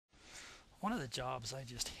One of the jobs I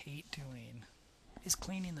just hate doing is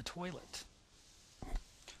cleaning the toilet.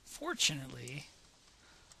 Fortunately,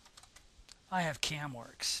 I have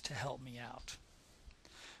CAMWorks to help me out.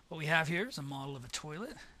 What we have here is a model of a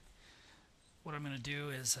toilet. What I'm going to do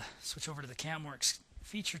is switch over to the CAMWorks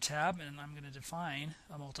feature tab, and I'm going to define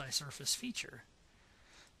a multi-surface feature.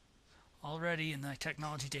 Already in the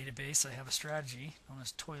technology database I have a strategy known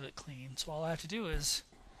as toilet clean, so all I have to do is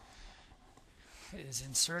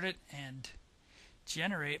insert it and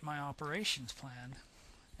generate my operations plan,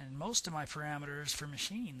 and most of my parameters for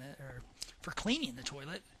machining or for cleaning the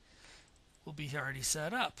toilet will be already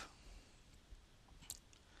set up.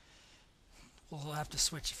 We'll have to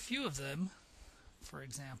switch a few of them. For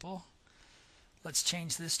example, let's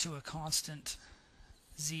change this to a constant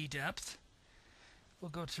Z depth. We'll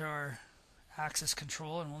go to our axis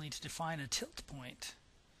control and we'll need to define a tilt point.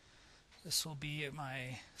 This will be at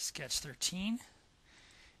my sketch 13.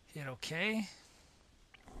 Hit OK.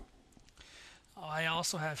 I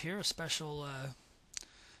also have here a special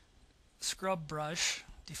scrub brush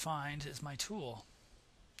defined as my tool.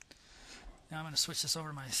 Now I'm going to switch this over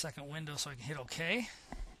to my second window so I can hit OK.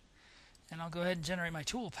 And I'll go ahead and generate my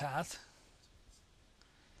tool path.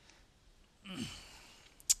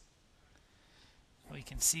 What you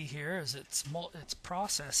can see here is it's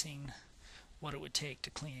processing what it would take to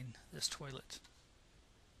clean this toilet.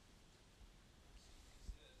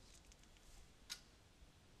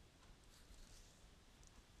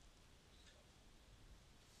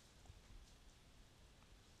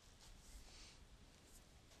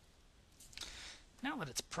 Now that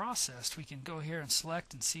it's processed, we can go here and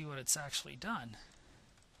select and see what it's actually done.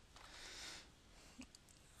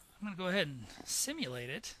 I'm going to go ahead and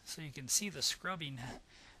simulate it so you can see the scrubbing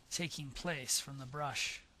taking place from the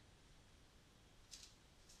brush.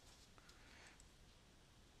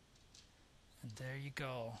 And there you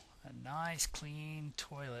go, a nice clean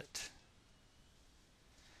toilet.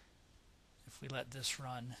 If we let this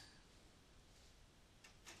run.